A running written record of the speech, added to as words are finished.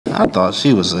I thought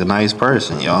she was a nice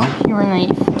person, y'all. You were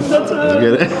naive. That's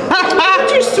Get it?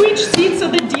 Can't you switch seats so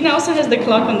that Dina also has the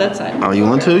clock on that side? Oh, you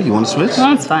want to? You want to switch?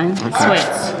 No, it's fine. Okay.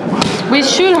 Switch. We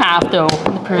should have though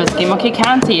in the previous game. Okay,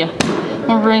 Canty.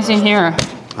 What brings you here?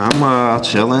 I'm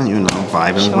chilling, you know,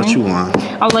 vibing with what you want.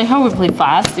 I like how we play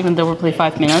fast, even though we play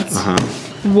 5 minutes.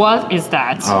 What is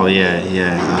that? Oh yeah.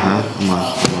 I'm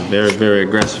a very, very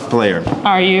aggressive player.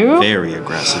 Are you? Very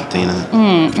aggressive, Dina.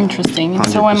 Interesting. 100%.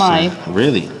 So am I.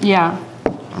 Really? Yeah.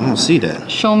 I don't see that.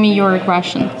 Show me your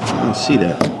aggression. I don't see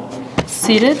that.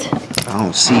 Seated? I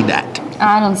don't see that.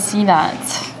 I don't see that.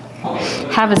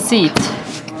 Have a seat.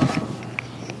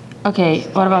 Okay,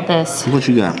 what about this? What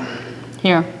you got?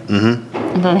 Here.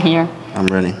 And then here. I'm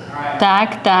ready.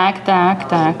 Tack, tack, tack,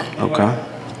 tack. Okay.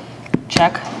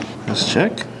 Check. Let's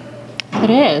check. It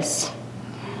is.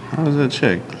 How does that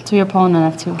check? To your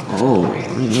opponent, F2. Oh, I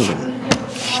didn't know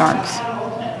that. Sharks.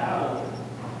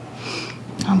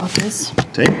 How about this?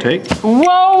 Take. Whoa,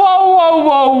 whoa, whoa,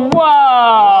 whoa,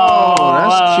 whoa! Oh,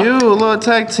 that's cute. Little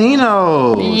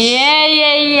Tactinos.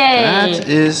 Yeah. That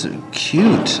is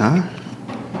cute, huh?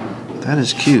 That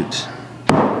is cute.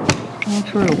 I'm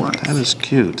sure it works. That is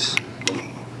cute.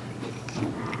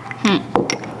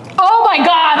 Oh my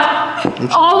god!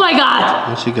 Oh my god!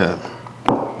 What you got?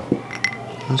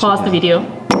 Pause the video.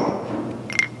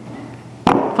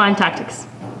 Find tactics.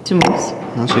 2 moves.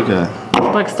 What you got?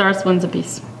 Black stars wins a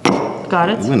piece. Got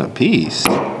it? Win a piece. I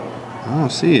don't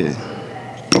see it.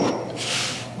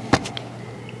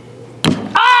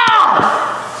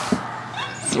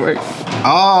 Swear.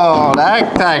 Oh,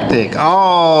 that tactic.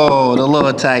 Oh, the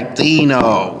little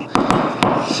Tactino.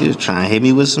 She was trying to hit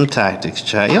me with some tactics,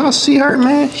 chat. Y'all see her,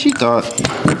 man? She thought,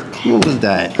 what was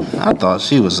that? I thought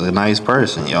she was a nice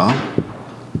person, y'all.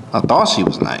 I thought she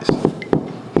was nice.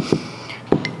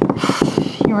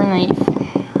 You were naive.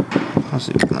 I thought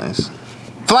she was nice.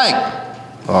 Flag!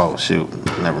 Oh, shoot.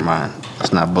 Never mind.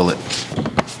 It's not bullet.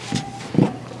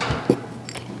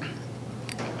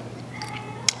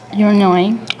 You're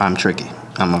annoying. I'm tricky.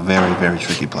 I'm a very, very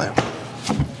tricky player.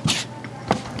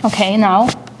 Okay, now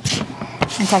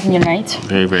attacking your knight.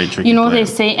 Very, very tricky. You know player.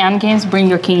 they say end games bring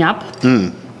your king up.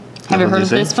 Have you heard of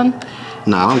this one?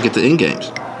 No, I don't get the end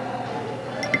games.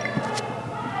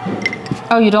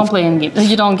 Oh, you don't play end games.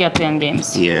 You don't get the end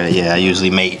games. Yeah. I usually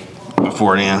mate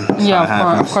before then.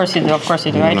 Yeah, of course you do. Of course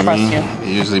you do. I trust you. I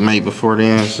usually mate before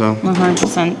then, so.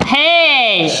 100%.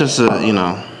 Hey! It's just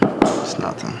it's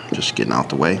nothing. Just getting out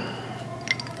the way.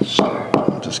 Sure.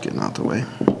 Just getting out the way.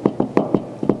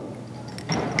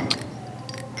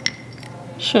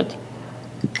 Should.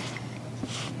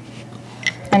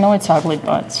 I know it's ugly,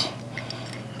 but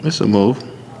It's a move.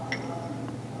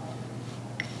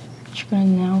 what you gonna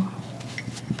know?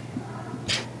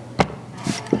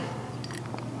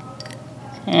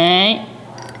 Hey.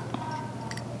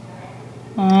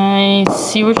 I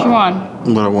see what you want.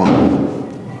 What I want.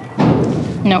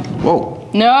 No. Whoa.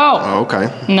 No. Oh, okay.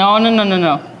 No.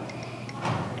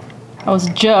 That was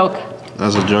a joke. That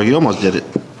was a joke. You almost did it.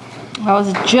 That was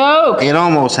a joke. It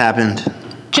almost happened.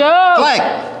 Joke. Flag!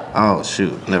 Oh,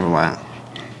 shoot. Never mind.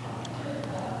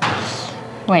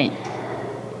 Wait.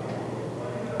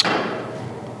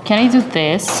 Can I do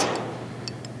this?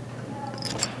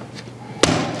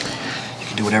 You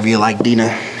can do whatever you like,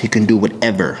 Dina. You can do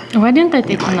whatever. Why didn't I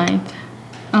take the knight?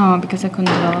 Oh, because I couldn't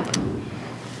develop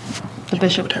the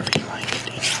bishop. Whatever you like,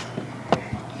 Dina.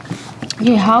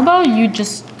 Okay, how about you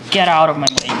just get out of my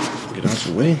way? Get out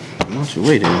your way. Get out your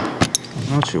way, Dina.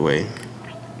 Get out your way.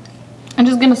 I'm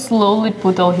just gonna slowly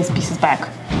put all his pieces back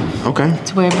Okay.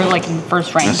 to wherever, like in the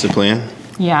first rank. That's the plan.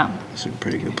 Yeah. That's a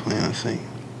pretty good plan, I think.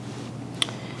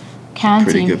 Canty.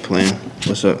 Pretty good plan.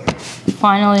 What's up?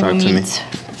 Finally Talk we to me. meet.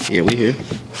 Yeah, we here.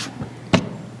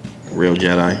 Real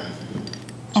Jedi.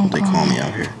 That's what they call me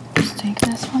out here. Just take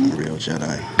this one. Real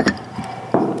Jedi.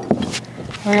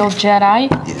 Real Jedi.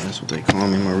 Yeah, that's what they call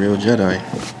me, my real Jedi.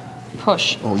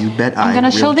 Push. Oh, you bet I'm gonna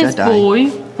real show this Jedi.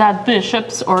 boy that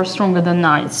bishops are stronger than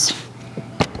knights.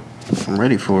 I'm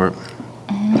ready for it.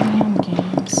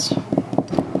 Games.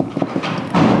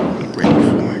 I'm ready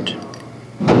for it.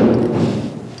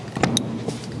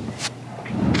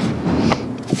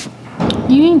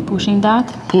 You ain't pushing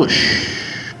that. Push.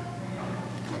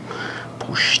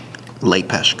 Push. Late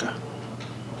Peshka.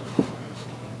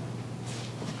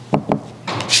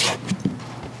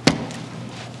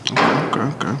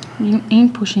 Okay. You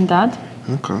ain't pushing that.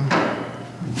 Okay.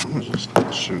 I'm just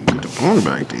shoot, get the pawn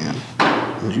back then.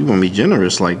 If you gonna be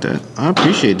generous like that, I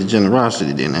appreciate the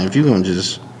generosity then. If you gonna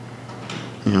just,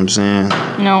 you know what I'm saying?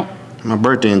 No. My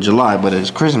birthday in July, but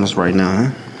it's Christmas right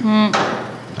now, huh?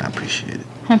 I appreciate it.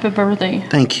 Happy birthday.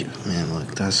 Thank you, man.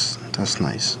 Look, that's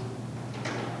nice.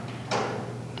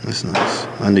 That's nice.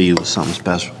 I knew you was something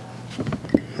special.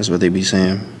 That's what they be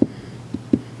saying.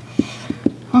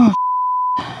 Oh.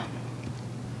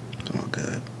 It's all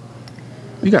good.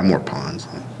 You got more pawns.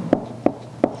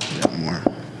 You got more.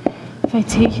 If I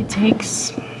take, it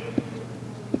takes.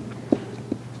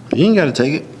 You ain't gotta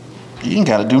take it. You ain't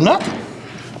gotta do nothing.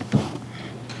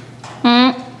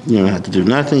 You don't have to do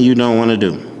nothing you don't want to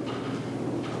do.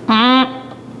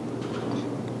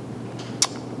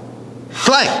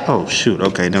 Play! Oh shoot,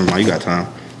 okay, never mind, you got time.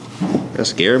 That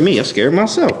scared me, I scared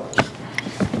myself.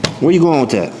 Where you going with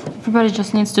that? Everybody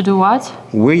just needs to do what?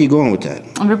 Where you going with that?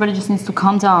 Everybody just needs to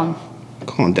calm down.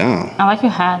 Calm down. I like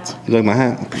your hat. You like my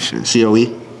hat? Appreciate it.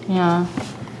 COE? Yeah.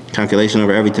 Calculation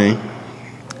over everything.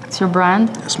 It's your brand?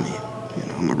 That's me. You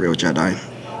know, I'm a real Jedi.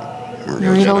 I'm a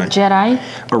Real Jedi?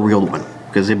 A real one.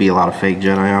 Because there'd be a lot of fake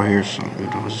Jedi out here, so you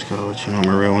know, I just gotta let you know I'm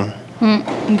a real one.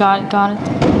 Got it.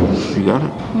 You got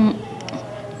it?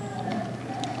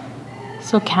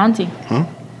 So, Canty. Huh?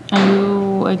 Are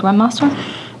you a Grandmaster?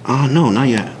 No, not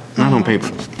yet. Not on paper.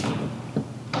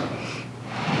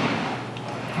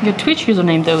 Your Twitch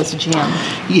username, though, is a GM.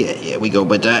 Yeah, we go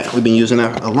by that. We've been using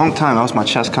that a long time. That was my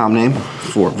chess com name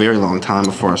for a very long time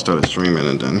before I started streaming,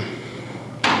 and then...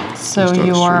 So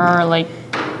you are, like,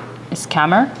 a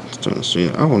scammer?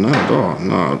 Oh, not at all.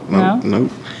 No.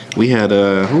 We had,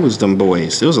 who was them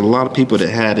boys? There was a lot of people that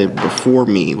had it before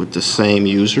me with the same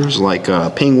users, like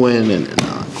Penguin and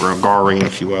Gregari and a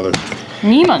few others.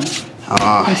 Neiman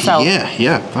himself.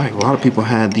 Yeah. Right. A lot of people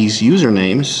had these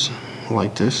usernames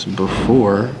like this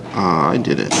before I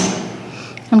did it.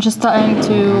 I'm just trying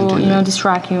to,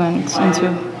 distract you into...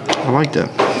 I like that.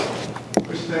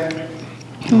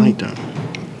 I like that.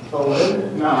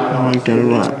 I like that a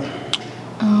lot.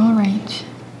 All right.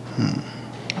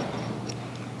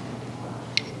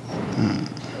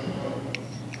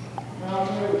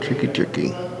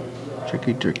 Tricky.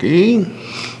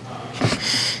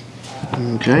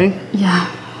 Okay. Yeah.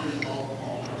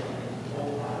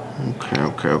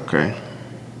 Okay.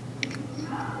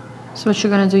 So what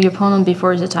you're gonna do your opponent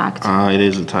before he's attacked? It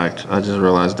is attacked. I just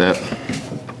realized that.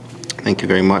 Thank you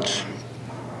very much.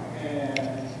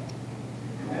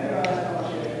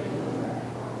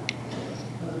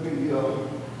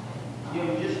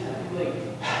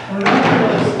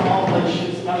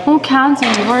 Oh, Canty,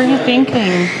 what are you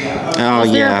thinking? Oh,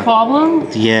 Is there a problem?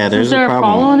 Yeah, there's a problem. Is there a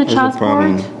problem on the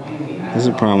chessboard? There's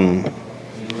a problem.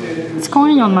 What's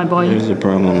going on, my boy? There's a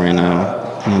problem right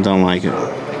now, and I don't like it.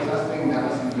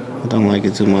 I don't like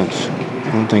it too much.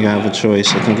 I don't think I have a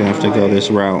choice. I think I have to go this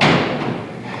route.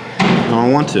 I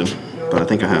don't want to, but I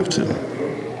think I have to.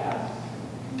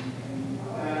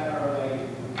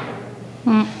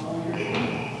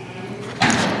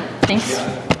 Thanks.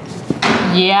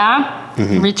 Yeah.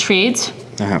 Retreat.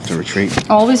 I have to retreat.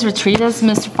 Always retreat, as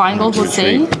Mr. Feingold would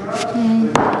say.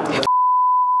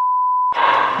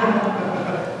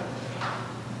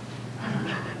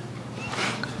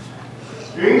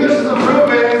 Your English is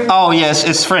improving. Oh yes,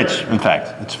 it's French. In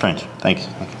fact, it's French. Thanks.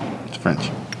 It's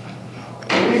French.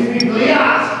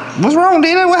 What's wrong,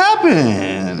 Dina? What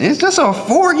happened? It's just a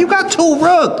 4. You got 2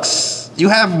 rooks. You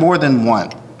have more than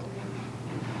one.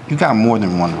 You got more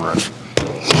than one rook.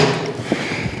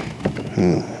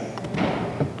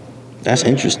 That's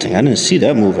interesting. I didn't see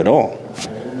that move at all.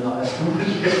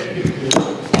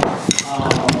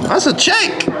 That's a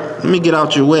check. Let me get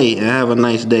out your way and have a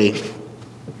nice day.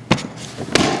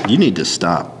 You need to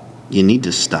stop. You need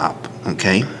to stop,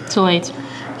 okay? Too late.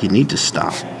 You need to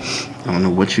stop. I don't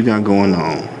know what you got going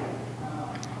on.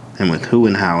 And with who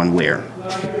and how and where.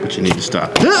 But you need to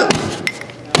stop.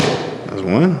 That's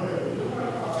one.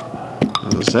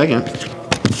 That's a second.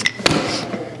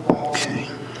 Okay.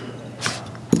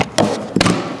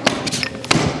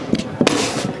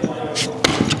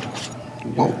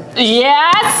 Whoa.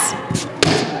 Yes!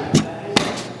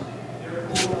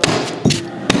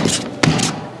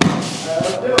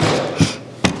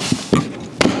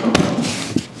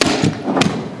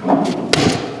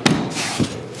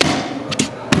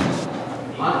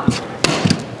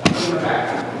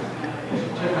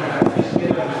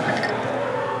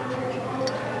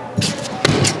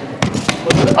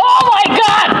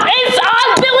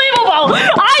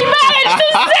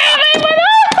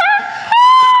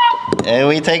 And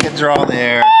we take a draw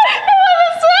there.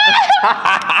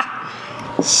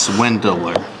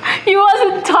 Swindler. You was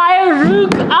a entire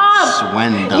rook up.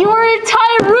 Swindle. You were an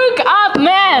entire rook up,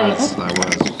 man.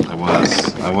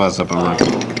 I was up a rook.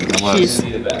 I was.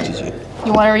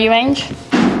 You want to rearrange?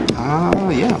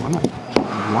 Yeah, why not?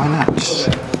 Why not?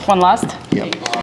 One last.